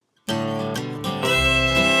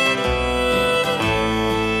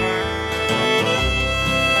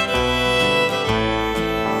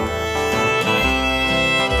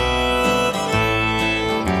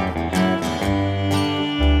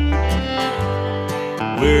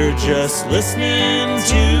We're just listening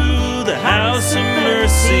to the House of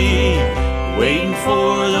Mercy, waiting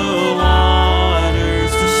for the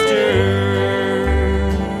waters to stir.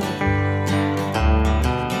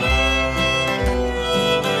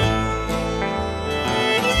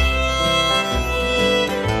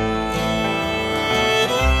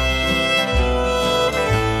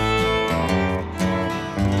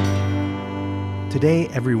 Today,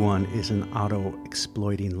 everyone is an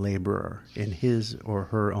auto-exploiting laborer in his or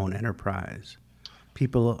her own enterprise.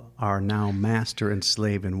 People are now master and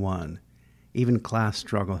slave in one. Even class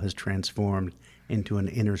struggle has transformed into an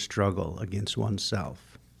inner struggle against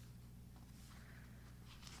oneself.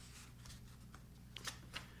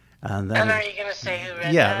 And are you going to say who read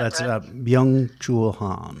that? Yeah, that's Byung-Chul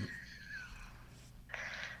Han.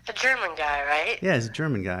 The German guy, right? Yeah, he's a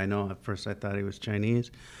German guy. I know at first I thought he was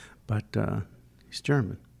Chinese, but he's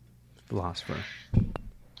German, philosopher.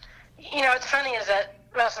 You know, what's funny is that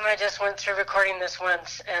Russ and I just went through recording this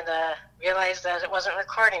once and realized that it wasn't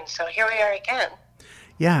recording, so here we are again.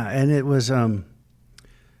 Yeah, and it was kind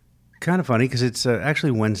of funny because it's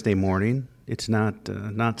actually Wednesday morning. It's not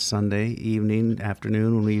Sunday evening,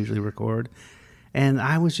 afternoon when we usually record. And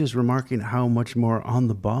I was just remarking how much more on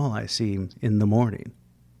the ball I seem in the morning.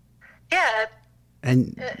 Yeah.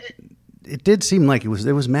 And it did seem like it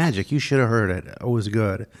was magic. You should have heard it. It was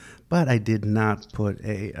good. But I did not put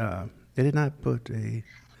a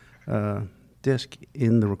disc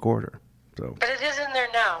in the recorder. So. But it is in there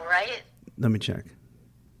now, right? Let me check.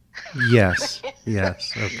 Yes.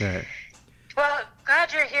 Yes. Okay. Well,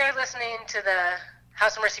 glad you're here listening to the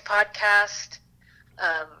House of Mercy podcast.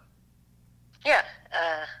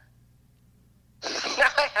 Now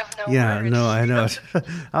I have no words. Yeah, no, I know.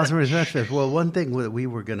 House of Mercy. Well, one thing that we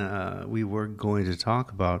were going to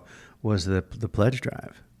talk about was the pledge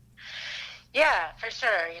drive. Yeah, for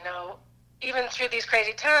sure. You know, even through these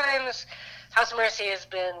crazy times, House of Mercy has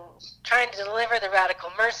been trying to deliver the radical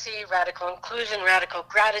mercy, radical inclusion, radical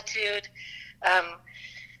gratitude.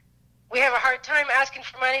 We have a hard time asking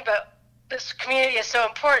for money, but this community is so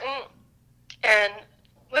important, and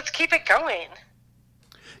let's keep it going.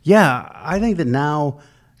 Yeah, I think that now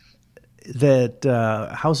that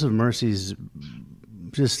House of Mercy's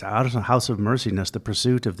just out of House of Mercyness, the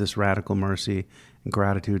pursuit of this radical mercy and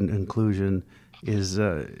gratitude and inclusion is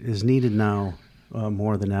needed now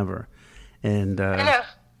more than ever. And I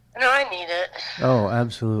know, I need it. Oh,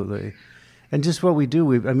 absolutely. And just what we do,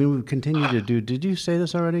 we continue to do. Did you say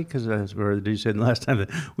this already? Or did you say the last time that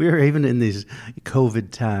we are even in these COVID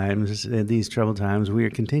times, in these troubled times, we are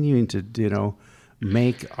continuing to,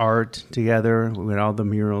 make art together. We had all the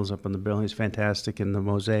murals up on the building. It's fantastic, in the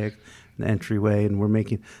mosaic, the entryway, and we're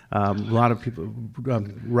making a lot of people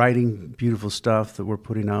writing beautiful stuff that we're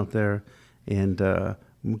putting out there, and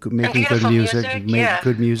making good music.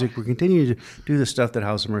 Good music. We're continuing to do the stuff that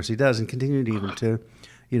House of Mercy does, and continue to even to,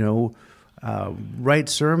 write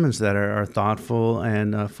sermons that are thoughtful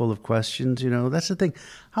and full of questions. That's the thing.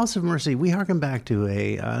 House of Mercy, we harken back to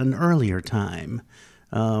an earlier time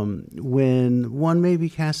when one maybe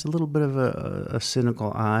cast a little bit of a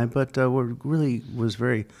cynical eye, but what really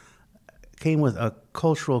came with a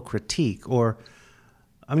cultural critique.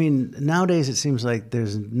 Nowadays it seems like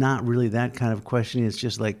there's not really that kind of questioning. It's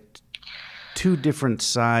just like two different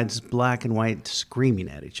sides, black and white, screaming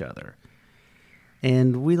at each other.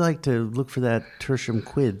 And we like to look for that tertium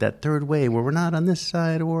quid, that third way, where we're not on this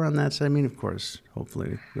side or on that side. Of course,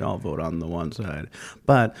 hopefully we all vote on the one side.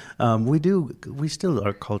 But we still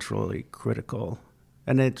are culturally critical.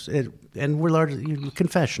 And and we're largely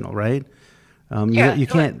confessional, right? You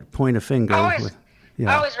can't point a finger. Always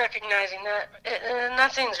recognizing that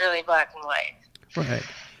nothing's really black and white. Right.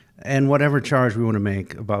 And whatever charge we want to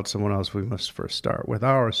make about someone else, we must first start with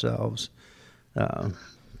ourselves.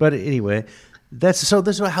 But anyway... This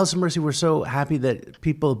is what House of Mercy. We're so happy that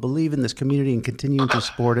people believe in this community and continue to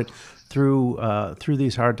support it through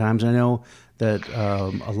these hard times. I know that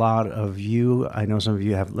a lot of you, I know some of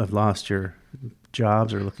you have lost your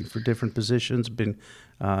jobs or looking for different positions.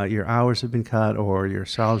 Your hours have been cut or your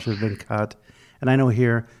salaries have been cut. And I know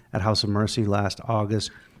here at House of Mercy last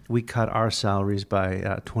August, we cut our salaries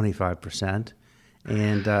by 25%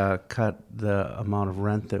 and cut the amount of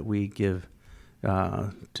rent that we give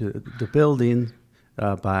to the building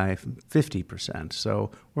by 50%. So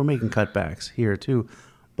we're making cutbacks here too.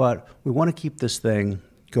 But we want to keep this thing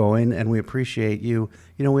going, and we appreciate you.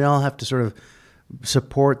 We all have to sort of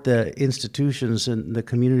support the institutions and the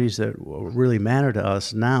communities that really matter to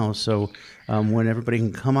us now. So when everybody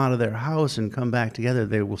can come out of their house and come back together,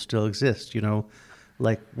 they will still exist,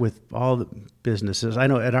 like with all the businesses. I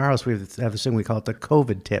know at our house we have this thing, we call it the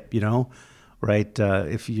COVID tip, right?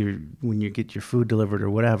 When you get your food delivered or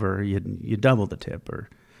whatever, you double the tip, or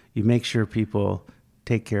you make sure people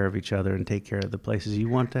take care of each other and take care of the places you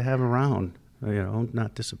want to have around,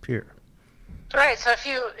 not disappear. Right. So if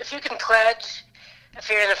you can pledge, if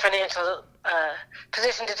you're in a financial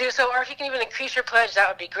position to do so, or if you can even increase your pledge, that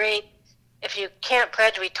would be great. If you can't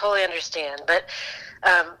pledge, we totally understand. But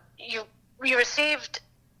you received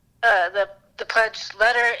the pledge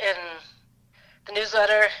letter in the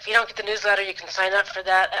newsletter. If you don't get the newsletter, you can sign up for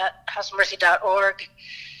that at houseofmercy.org.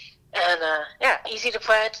 And easy to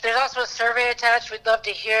pledge. There's also a survey attached. We'd love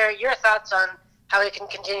to hear your thoughts on how we can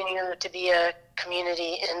continue to be a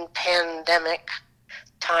community in pandemic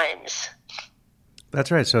times. That's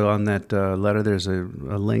right. So on that letter, there's a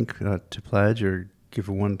link to pledge or give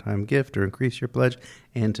a one-time gift or increase your pledge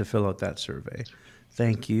and to fill out that survey.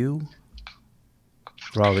 Thank you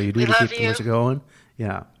for all that you do to keep the mercy going.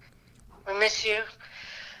 Yeah. We miss you.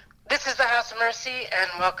 This is the House of Mercy, and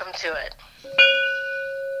welcome to it.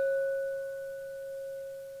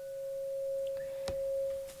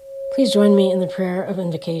 Please join me in the prayer of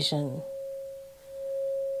invocation.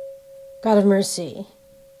 God of mercy,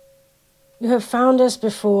 you have found us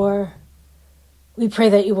before. We pray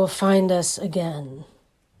that you will find us again.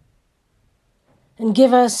 And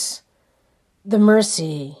give us the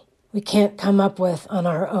mercy we can't come up with on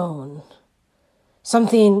our own.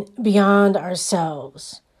 Something beyond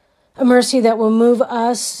ourselves. A mercy that will move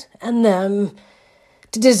us and them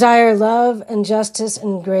to desire love and justice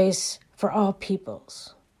and grace for all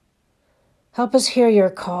peoples. Help us hear your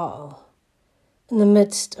call in the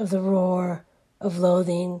midst of the roar of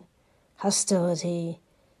loathing, hostility,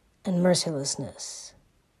 and mercilessness.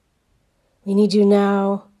 We need you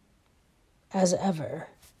now as ever.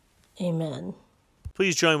 Amen.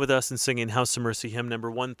 Please join with us in singing House of Mercy hymn number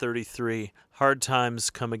 133, Hard Times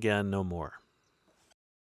Come Again No More.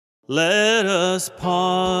 Let us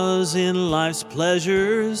pause in life's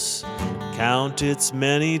pleasures, count its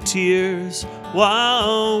many tears,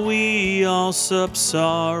 while we all sup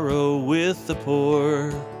sorrow with the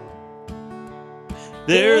poor.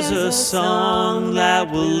 There's a song that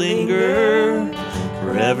will linger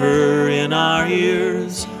forever in our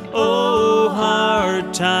ears. Oh,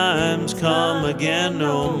 hard times come again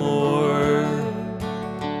no more.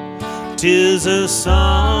 'Tis a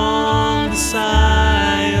song, the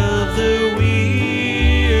sigh of the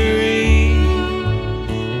weary.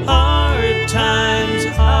 Hard times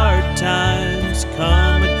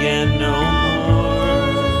come again no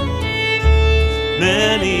more.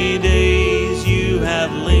 Many days you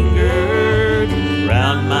have lingered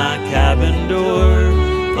round my cabin door.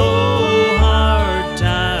 Oh, hard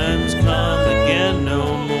times come again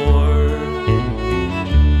no more.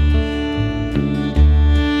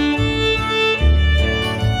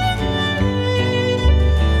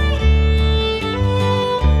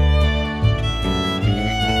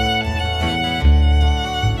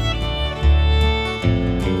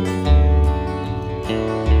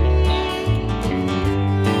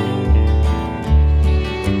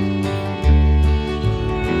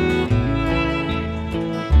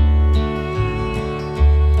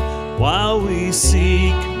 While we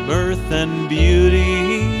seek mirth and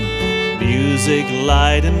beauty, music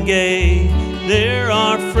light and gay, there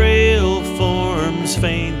are frail forms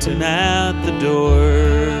fainting at the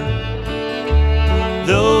door.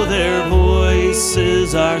 Though their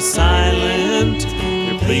voices are silent,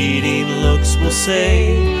 their pleading looks will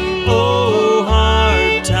say, oh,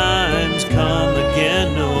 hard times come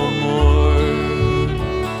again no more.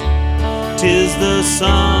 'Tis the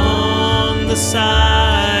song, the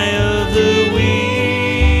sigh of the weary.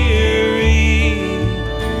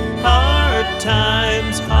 Hard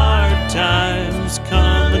times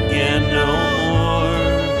come again no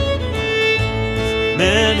more.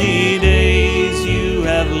 Many days you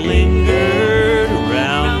have lingered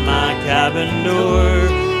around my cabin door.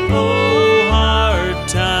 Oh, hard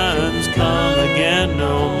times come again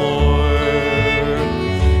no more.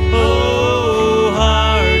 Oh,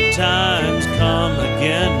 hard times come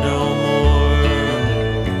again no more.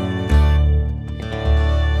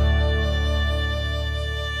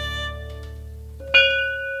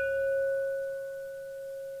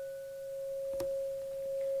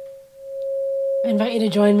 I invite you to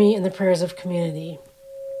join me in the prayers of community.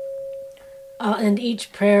 I'll end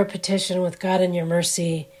each prayer petition with God in your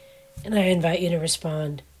mercy, and I invite you to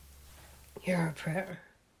respond. Hear our prayer.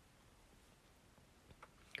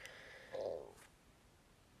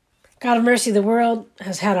 God of mercy, the world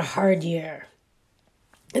has had a hard year.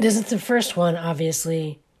 It isn't the first one,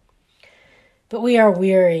 obviously, but we are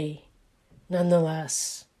weary,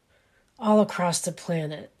 nonetheless, all across the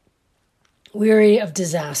planet, weary of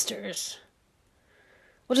disasters,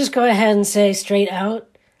 we'll just go ahead and say straight out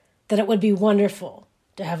that it would be wonderful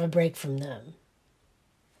to have a break from them.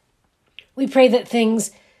 We pray that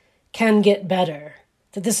things can get better,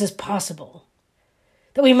 that this is possible,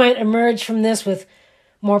 that we might emerge from this with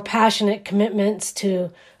more passionate commitments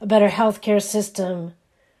to a better healthcare system,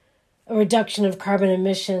 a reduction of carbon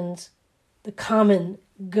emissions, the common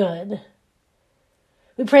good.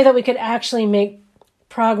 We pray that we could actually make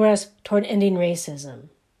progress toward ending racism,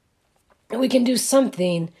 and we can do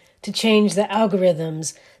something to change the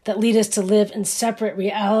algorithms that lead us to live in separate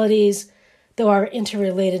realities, though our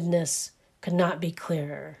interrelatedness could not be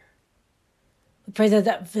clearer. We pray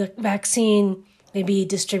that vaccine may be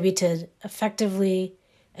distributed effectively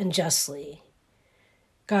and justly.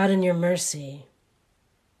 God, in your mercy.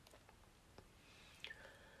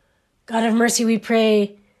 God of mercy, we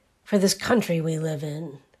pray for this country we live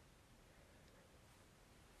in,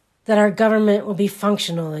 that our government will be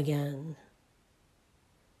functional again,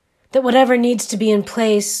 that whatever needs to be in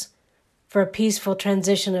place for a peaceful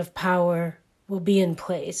transition of power will be in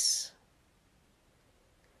place.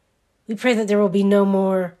 We pray that there will be no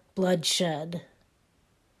more bloodshed.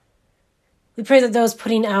 We pray that those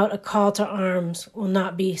putting out a call to arms will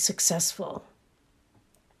not be successful.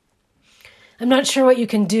 I'm not sure what you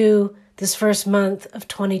can do this first month of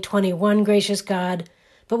 2021, gracious God,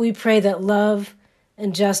 but we pray that love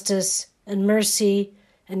and justice and mercy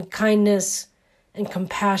and kindness and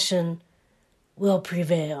compassion will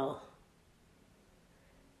prevail.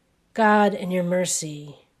 God, in your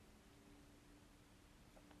mercy.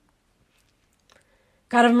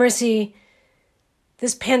 God of mercy,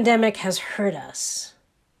 this pandemic has hurt us,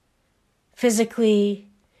 physically,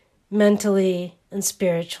 mentally, and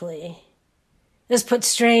spiritually. It has put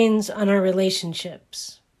strains on our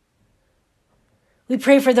relationships. We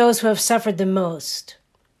pray for those who have suffered the most,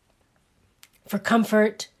 for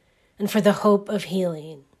comfort and for the hope of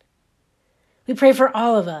healing. We pray for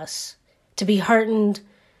all of us to be heartened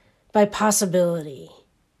by possibility,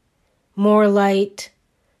 more light,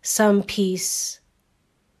 some peace.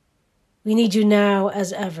 We need you now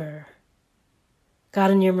as ever. God,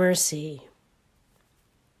 in your mercy.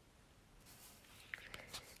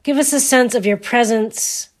 Give us a sense of your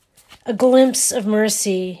presence, a glimpse of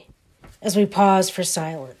mercy as we pause for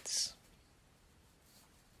silence.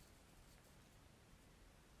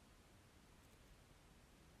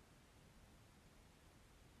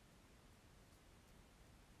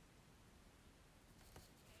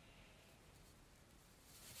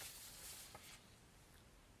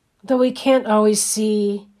 Though we can't always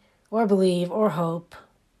see or believe or hope,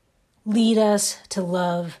 lead us to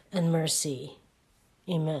love and mercy.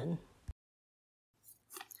 Amen.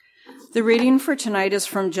 The reading for tonight is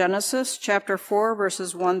from Genesis chapter 4,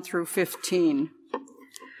 verses 1 through 15.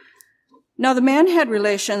 Now the man had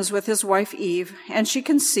relations with his wife Eve, and she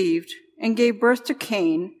conceived and gave birth to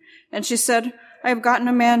Cain, and she said, I have gotten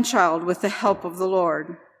a man-child with the help of the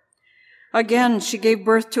Lord. Again she gave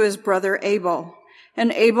birth to his brother Abel,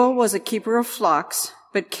 and Abel was a keeper of flocks,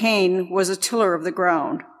 but Cain was a tiller of the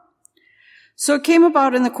ground. So it came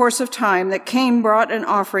about in the course of time that Cain brought an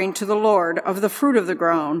offering to the Lord of the fruit of the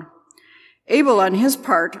ground. Abel, on his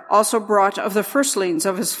part, also brought of the firstlings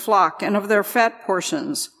of his flock and of their fat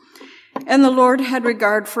portions. And the Lord had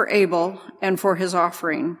regard for Abel and for his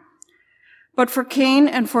offering. But for Cain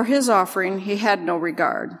and for his offering he had no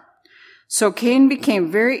regard. So Cain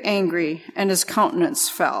became very angry, and his countenance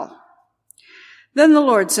fell. Then the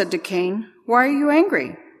Lord said to Cain, Why are you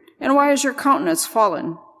angry? And why is your countenance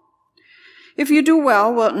fallen? If you do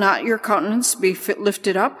well, will not your countenance be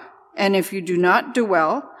lifted up? And if you do not do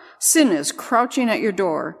well, sin is crouching at your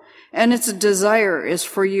door, and its desire is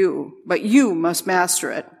for you, but you must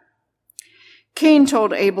master it. Cain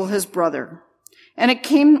told Abel his brother, and it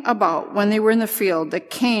came about when they were in the field that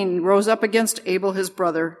Cain rose up against Abel his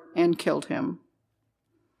brother and killed him.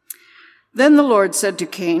 Then the Lord said to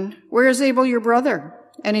Cain, Where is Abel your brother?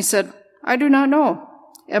 And he said, I do not know.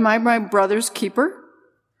 Am I my brother's keeper?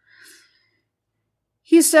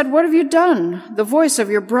 He said, What have you done? The voice of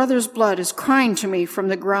your brother's blood is crying to me from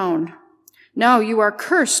the ground. Now you are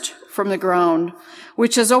cursed from the ground,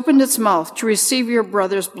 which has opened its mouth to receive your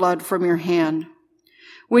brother's blood from your hand.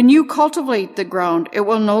 When you cultivate the ground, it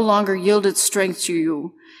will no longer yield its strength to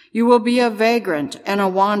you. You will be a vagrant and a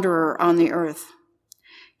wanderer on the earth.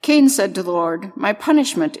 Cain said to the Lord, My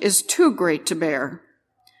punishment is too great to bear.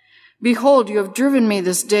 Behold, you have driven me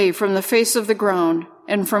this day from the face of the ground,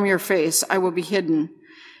 and from your face I will be hidden.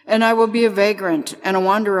 And I will be a vagrant and a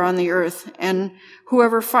wanderer on the earth, and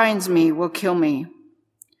whoever finds me will kill me.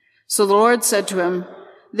 So the Lord said to him,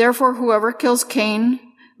 Therefore whoever kills Cain,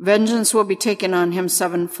 vengeance will be taken on him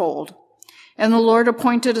sevenfold. And the Lord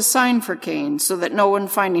appointed a sign for Cain, so that no one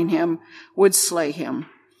finding him would slay him.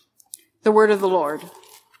 The word of the Lord.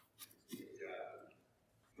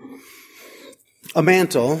 A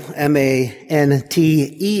mantle, M-A-N-T-E-L,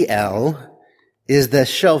 is the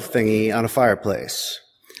shelf thingy on a fireplace.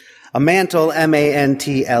 A mantle,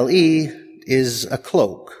 M-A-N-T-L-E, is a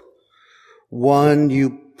cloak. One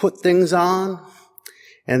you put things on,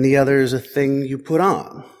 and the other is a thing you put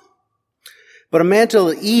on. But a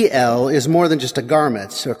mantle, E-L, is more than just a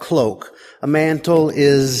garment or cloak. A mantle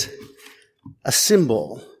is a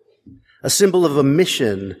symbol of a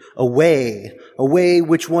mission, a way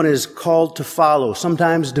which one is called to follow,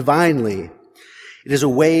 sometimes divinely. It is a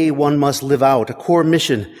way one must live out, a core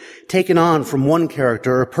mission taken on from one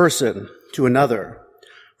character or person to another,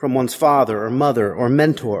 from one's father or mother or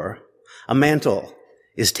mentor. A mantle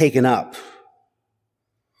is taken up.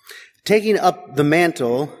 Taking up the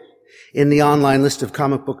mantle in the online list of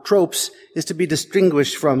comic book tropes is to be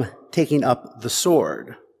distinguished from taking up the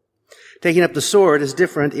sword. Taking up the sword is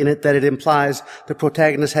different in it that it implies the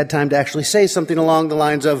protagonist had time to actually say something along the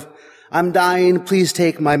lines of, "I'm dying, please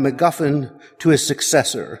take my MacGuffin to his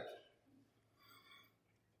successor."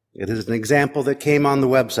 It is an example that came on the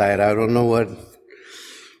website. I don't know what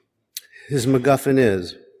his MacGuffin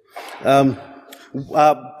is.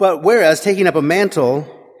 But whereas taking up a mantle,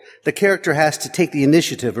 the character has to take the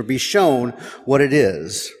initiative or be shown what it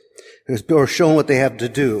is, or shown what they have to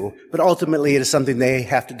do. But ultimately, it is something they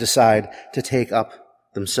have to decide to take up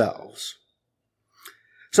themselves.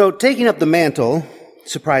 So taking up the mantle,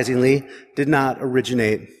 surprisingly, did not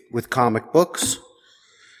originate with comic books,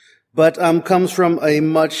 but comes from a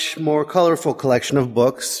much more colorful collection of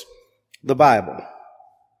books, the Bible.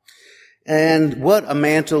 And what a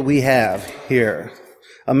mantle we have here.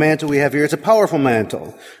 A mantle we have here. It's a powerful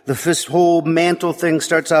mantle. The whole mantle thing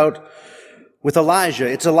starts out with Elijah.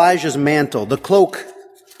 It's Elijah's mantle, the cloak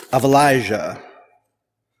of Elijah.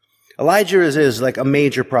 Elijah is like a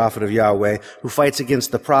major prophet of Yahweh who fights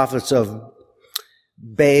against the prophets of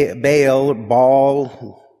Baal,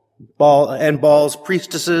 and Baal's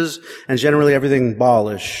priestesses, and generally everything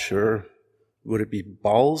Baalish, or would it be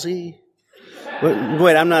ballsy?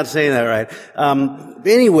 Wait, I'm not saying that right.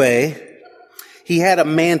 Anyway, he had a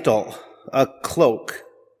mantle, a cloak.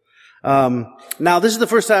 Now, this is the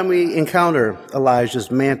first time we encounter Elijah's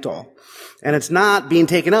mantle. And it's not being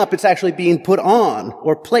taken up, it's actually being put on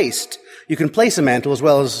or placed. You can place a mantle as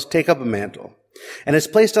well as take up a mantle. And it's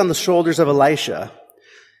placed on the shoulders of Elisha.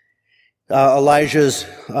 Elijah's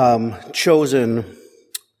chosen,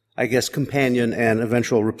 companion and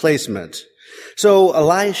eventual replacement. So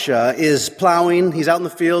Elisha is plowing, he's out in the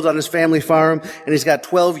fields on his family farm, and he's got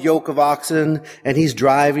 12 yoke of oxen, and he's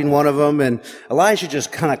driving one of them, and Elisha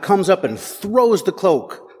just kind of comes up and throws the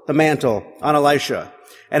cloak, the mantle, on Elisha.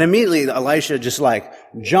 And immediately Elisha just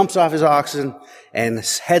jumps off his oxen and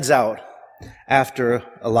heads out after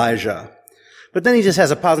Elijah. But then he just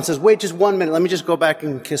has a pause and says, "Wait just 1 minute, let me just go back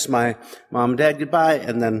and kiss my mom and dad goodbye,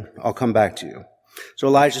 and then I'll come back to you." So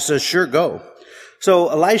Elijah says, "Sure, go." So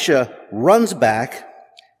Elisha runs back,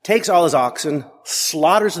 takes all his oxen,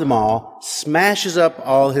 slaughters them all, smashes up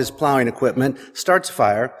all his plowing equipment, starts a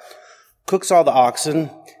fire, cooks all the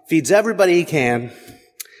oxen, feeds everybody he can,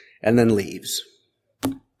 and then leaves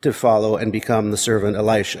to follow and become the servant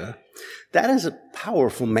Elisha. That is a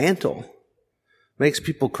powerful mantle. Makes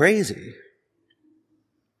people crazy.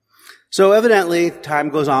 So evidently, time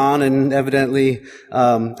goes on, and evidently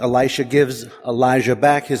Elisha gives Elijah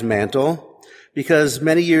back his mantle, because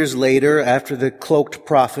many years later, after the cloaked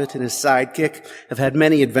prophet and his sidekick have had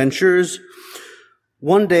many adventures,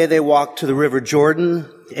 one day they walk to the river Jordan,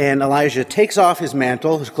 and Elijah takes off his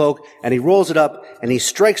mantle, his cloak, and he rolls it up, and he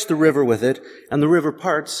strikes the river with it, and the river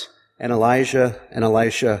parts, and Elijah and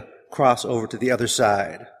Elisha cross over to the other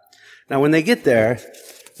side. Now, when they get there,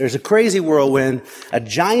 there's a crazy whirlwind. A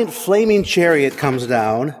giant flaming chariot comes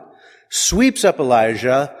down, sweeps up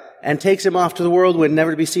Elijah, and takes him off to the whirlwind,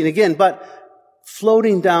 never to be seen again. But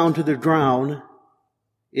floating down to the ground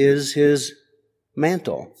is his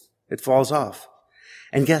mantle. It falls off.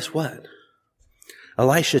 And guess what?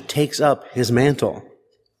 Elisha takes up his mantle.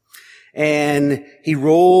 And he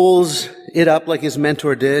rolls it up like his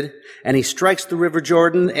mentor did, and he strikes the river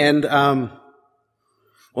Jordan, and,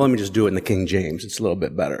 let me just do it in the King James. It's a little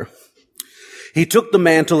bit better. He took the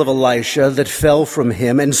mantle of Elisha that fell from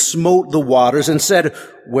him and smote the waters and said,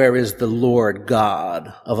 "Where is the Lord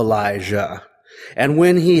God of Elijah?" And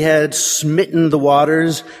when he had smitten the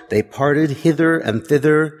waters, they parted hither and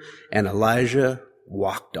thither, and Elijah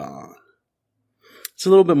walked on. It's a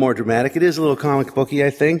little bit more dramatic. It is a little comic booky, I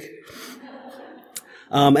think.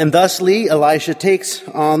 And thusly, Elisha takes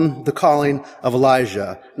on the calling of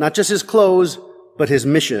Elijah, not just his clothes, but his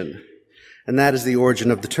mission. And that is the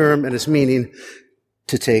origin of the term and its meaning,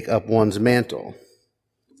 to take up one's mantle.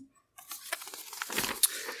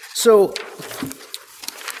 So,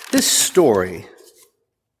 this story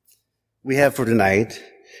we have for tonight,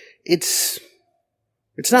 it's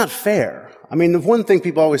not fair. I mean, the one thing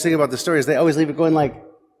people always think about the story is they always leave it going like,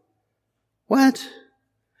 what?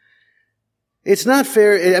 It's not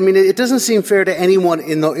fair. I mean, it doesn't seem fair to anyone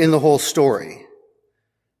in the whole story.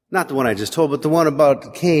 Not the one I just told, but the one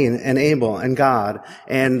about Cain and Abel and God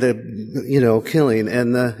and the, killing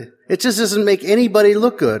and it just doesn't make anybody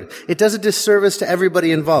look good. It does a disservice to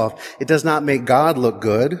everybody involved. It does not make God look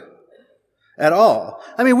good at all.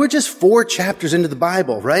 I mean, we're just 4 chapters into the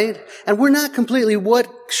Bible, right? And we're not completely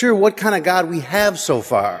sure what kind of God we have so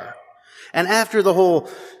far. And after the whole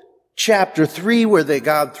chapter 3 where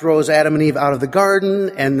God throws Adam and Eve out of the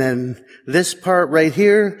garden, and then this part right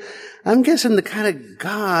here, I'm guessing the kind of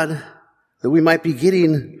God that we might be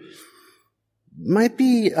getting might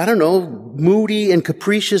be, I don't know, moody and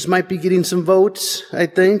capricious, might be getting some votes, I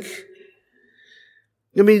think.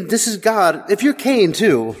 I mean, this is God. If you're Cain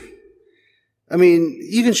too, I mean,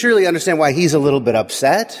 you can surely understand why he's a little bit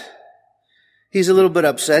upset. He's a little bit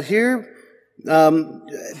upset here.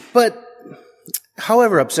 But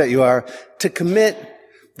however upset you are, to commit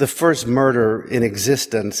the first murder in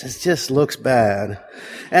existence, it just looks bad.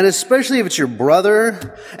 And especially if it's your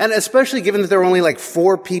brother, and especially given that there were only like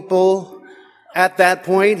 4 people at that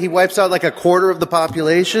point, he wipes out like a quarter of the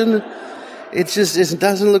population. It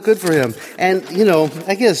doesn't look good for him. And,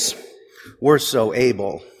 I guess worse so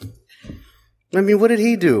Abel. I mean, what did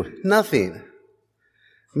he do? Nothing.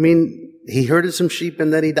 I mean, he herded some sheep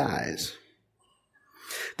and then he dies.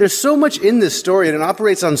 There's so much in this story, and it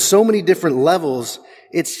operates on so many different levels.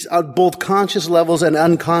 It's on both conscious levels and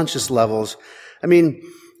unconscious levels. I mean,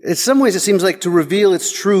 in some ways it seems like to reveal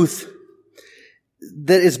its truth,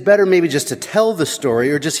 that it's better maybe just to tell the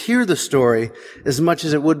story or just hear the story as much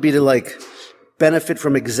as it would be to benefit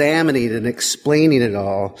from examining it and explaining it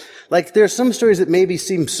all. Like there's some stories that maybe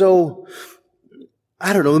seem so,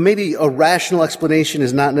 I don't know, maybe a rational explanation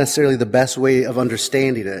is not necessarily the best way of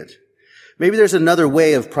understanding it. Maybe there's another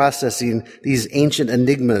way of processing these ancient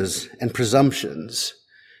enigmas and presumptions.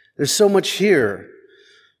 There's so much here.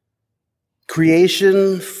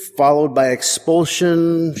 Creation, followed by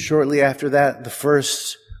expulsion. Shortly after that, the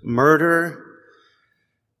first murder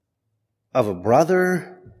of a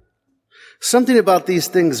brother. Something about these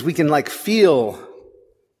things we can feel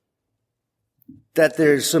that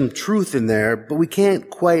there's some truth in there, but we can't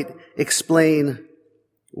quite explain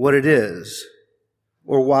what it is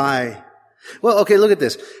or why. Well, okay, look at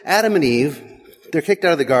this. Adam and Eve, they're kicked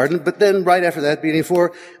out of the garden, but then right after that, beginning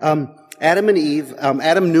 4, Adam and Eve,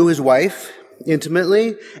 Adam knew his wife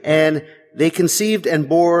intimately, and they conceived and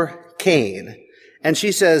bore Cain. And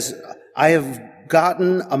she says, I have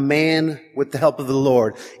gotten a man with the help of the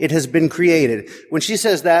Lord. It has been created. When she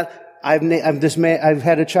says that, I've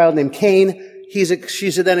had a child named Cain.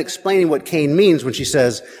 She's then explaining what Cain means when she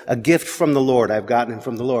says, a gift from the Lord. I've gotten him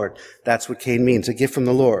from the Lord. That's what Cain means, a gift from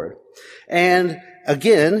the Lord. And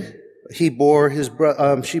again, she bore his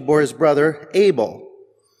brother Abel.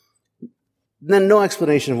 Then no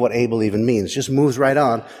explanation of what Abel even means, just moves right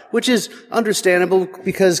on, which is understandable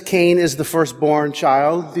because Cain is the firstborn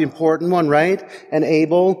child, the important one, right? And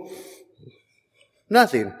Abel,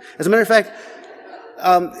 nothing. As a matter of fact,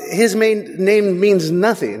 his main name means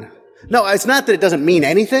nothing. No, it's not that it doesn't mean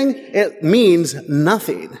anything. It means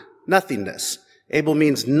nothing. Nothingness. Abel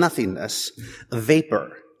means nothingness. A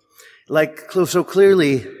vapor. So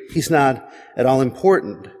clearly, he's not at all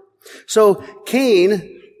important. So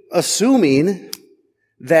Cain, assuming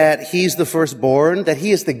that he's the firstborn, that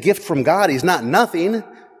he is the gift from God, he's not nothing.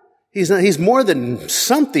 He's more than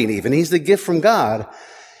something even. He's the gift from God.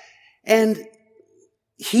 And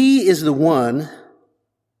he is the one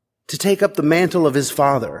to take up the mantle of his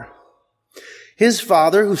father. His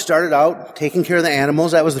father, who started out taking care of the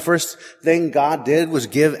animals, that was the first thing God did, was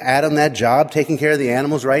give Adam that job, taking care of the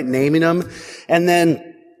animals, right? Naming them. And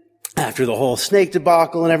then, after the whole snake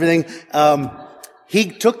debacle and everything, he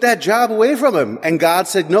took that job away from him. And God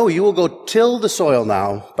said, no, you will go till the soil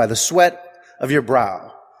now by the sweat of your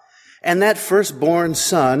brow. And that firstborn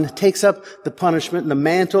son takes up the punishment and the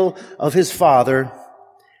mantle of his father,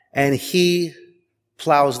 and he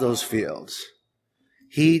plows those fields.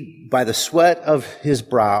 He, by the sweat of his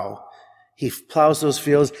brow, he plows those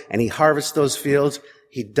fields and he harvests those fields.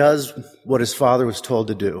 He does what his father was told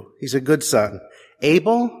to do. He's a good son.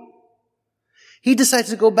 Abel, he decides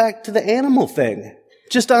to go back to the animal thing,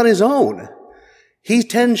 just on his own. He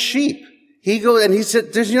tends sheep. He goes, and he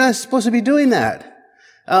said, you're not supposed to be doing that.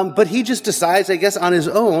 But he just decides, I guess, on his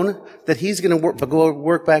own that he's going to go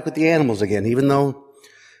work back with the animals again, even though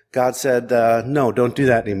God said, no, don't do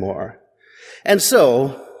that anymore. And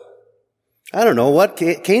so, I don't know what,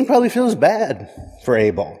 Cain probably feels bad for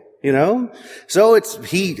Abel, you know? So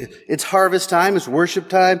it's harvest time, it's worship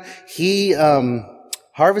time. He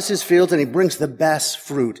harvests his fields and he brings the best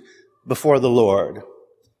fruit before the Lord.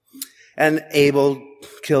 And Abel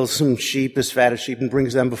kills some sheep, his fattest sheep, and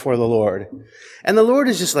brings them before the Lord. And the Lord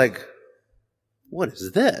is just like, what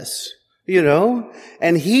is this? You know?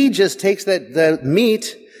 And he just takes the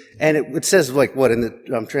meat, and it says, like, what, in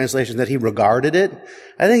the translation, that he regarded it?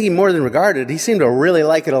 I think he more than regarded it. He seemed to really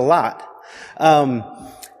like it a lot. And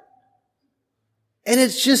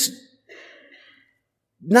it's just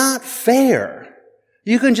not fair.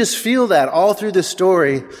 You can just feel that all through the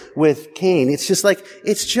story with Cain. It's just like,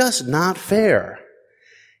 it's just not fair.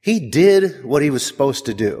 He did what he was supposed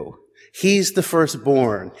to do. He's the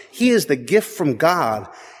firstborn. He is the gift from God.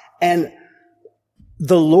 And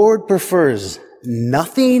the Lord prefers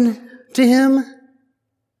nothing to him.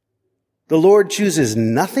 The Lord chooses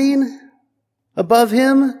nothing above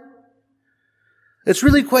him. It's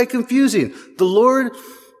really quite confusing. The Lord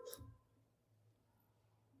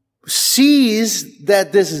sees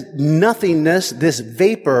that this nothingness, this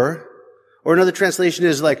vapor, or another translation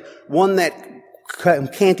is like one that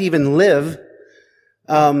can't even live,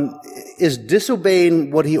 is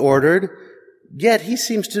disobeying what he ordered, yet he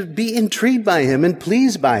seems to be intrigued by him and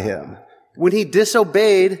pleased by him when he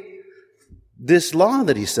disobeyed this law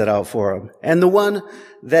that he set out for him. And the one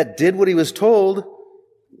that did what he was told,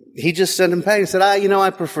 he just sent him back and said, I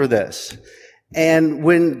prefer this. And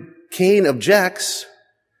when Cain objects,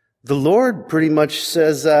 the Lord pretty much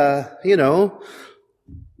says,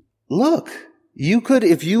 look, you could,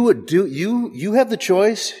 if you would do, you have the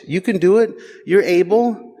choice. You can do it. You're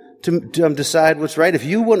able to decide what's right. If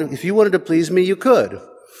you wanted to please me, you could.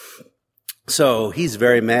 So he's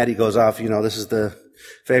very mad. He goes off, this is the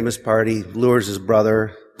famous part. He lures his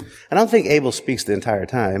brother. I don't think Abel speaks the entire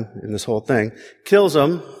time in this whole thing. Kills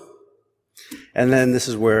him. And then this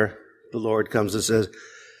is where the Lord comes and says,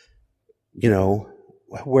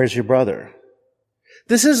 where's your brother?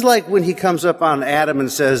 This is like when he comes up on Adam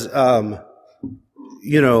and says,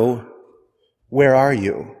 where are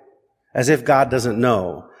you? As if God doesn't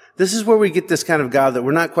know. This is where we get this kind of God that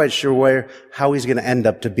we're not quite sure how he's going to end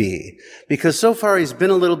up to be. Because so far he's been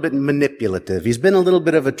a little bit manipulative. He's been a little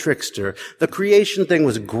bit of a trickster. The creation thing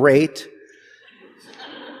was great.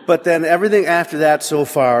 But then everything after that so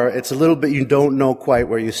far, it's a little bit, you don't know quite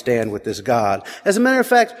where you stand with this God. As a matter of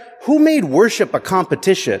fact, who made worship a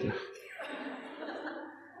competition?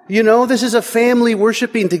 This is a family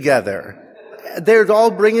worshiping together. They're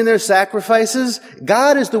all bringing their sacrifices.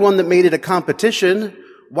 God is the one that made it a competition.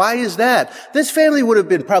 Why is that? This family would have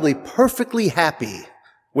been probably perfectly happy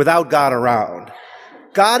without God around.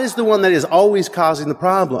 God is the one that is always causing the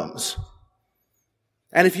problems.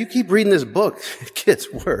 And if you keep reading this book, it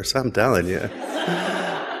gets worse, I'm telling you.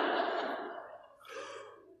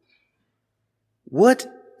 What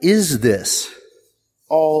is this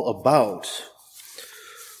all about?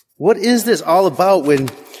 What is this all about when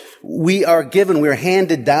we're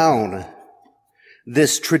handed down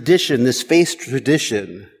this tradition, this faith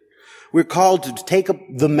tradition? We're called to take up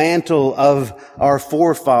the mantle of our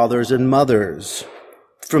forefathers and mothers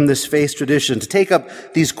from this faith tradition, to take up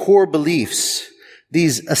these core beliefs,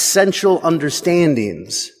 these essential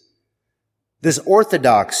understandings, this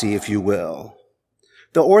orthodoxy, if you will,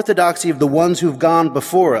 the orthodoxy of the ones who've gone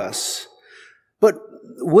before us. But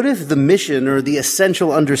what if the mission or the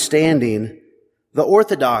essential understanding, the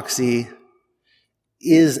orthodoxy,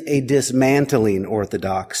 is a dismantling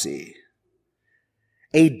orthodoxy,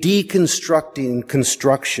 a deconstructing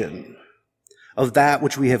construction of that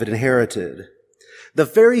which we have inherited? The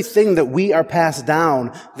very thing that we are passed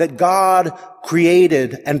down, that God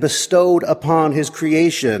created and bestowed upon his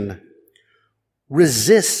creation,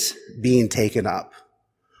 resists being taken up,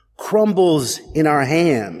 crumbles in our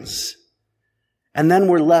hands, and then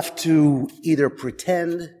we're left to either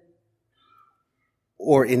pretend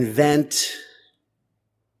or invent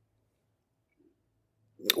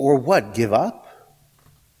or what? Give up?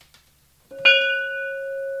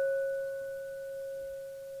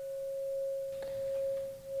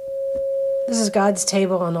 This is God's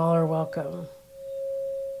table and all are welcome.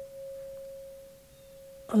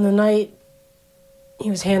 On the night he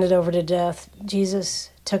was handed over to death, Jesus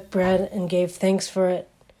took bread and gave thanks for it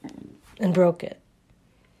and broke it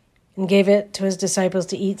and gave it to his disciples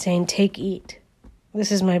to eat, saying, "Take, eat.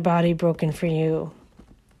 This is my body broken for you.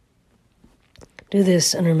 Do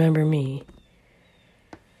this and remember me.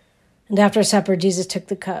 And after supper, Jesus took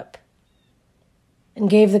the cup and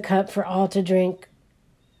gave the cup for all to drink,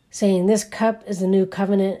 saying, "This cup is the new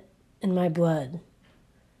covenant in my blood,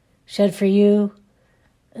 shed for you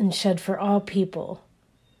and shed for all people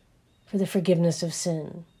for the forgiveness of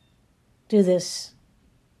sin. Do this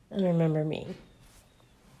and remember me."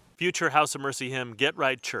 Future House of Mercy hymn, Get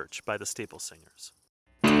Right Church by the Staple Singers.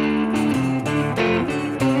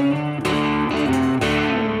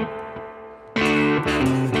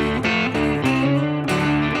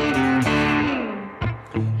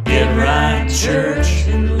 Get right, church,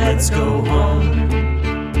 and let's go home.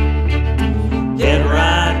 Get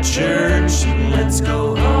right, church, and let's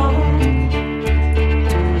go home.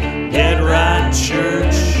 Get right,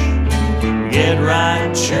 church. Get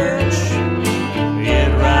right, church.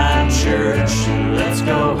 Get right, church, let's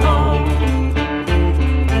go home.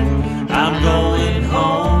 I'm going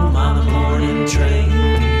home on the morning train.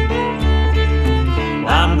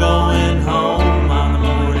 I'm going home on the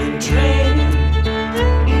morning train.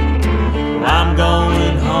 I'm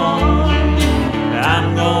going home.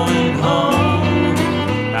 I'm going home.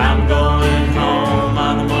 I'm going home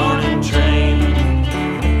on the morning train.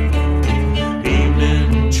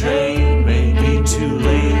 Evening train may be too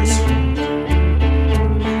late.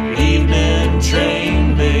 Evening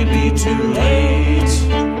train may be too late.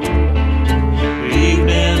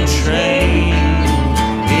 Evening train.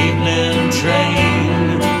 Evening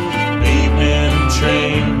train. Evening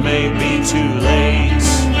train may be too late.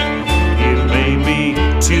 It may be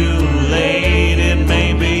too late. It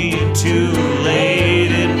may be too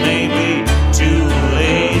late. It may be too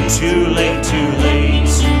late. Too late. Too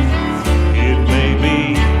late. It may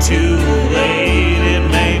be too late. It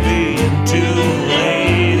may be too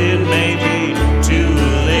late. It may be too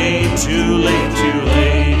late. Too late. Too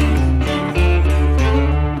late.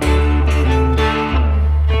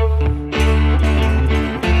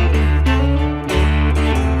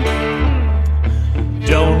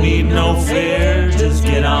 Don't need no fare, just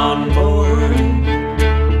get on board.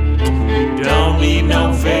 Don't need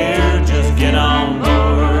no fare, just get on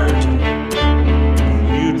board.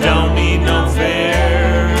 You don't need no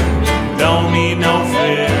fare. Don't need no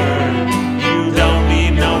fare. You don't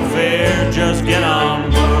need no fare, just get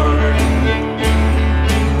on board.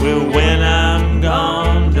 Well, when I'm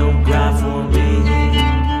gone, don't cry for me.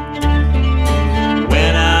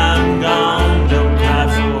 When I'm gone, don't cry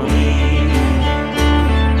for me.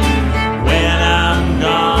 When I'm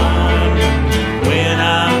gone, when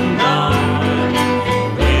I'm gone,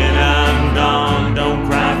 when I'm gone, don't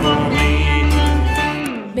cry for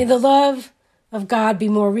me. May the love of God be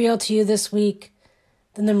more real to you this week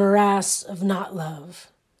than the morass of not love.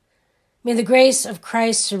 May the grace of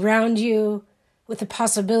Christ surround you with the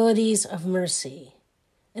possibilities of mercy.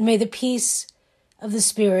 And may the peace of the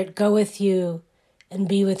Spirit go with you and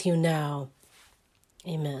be with you now.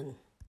 Amen.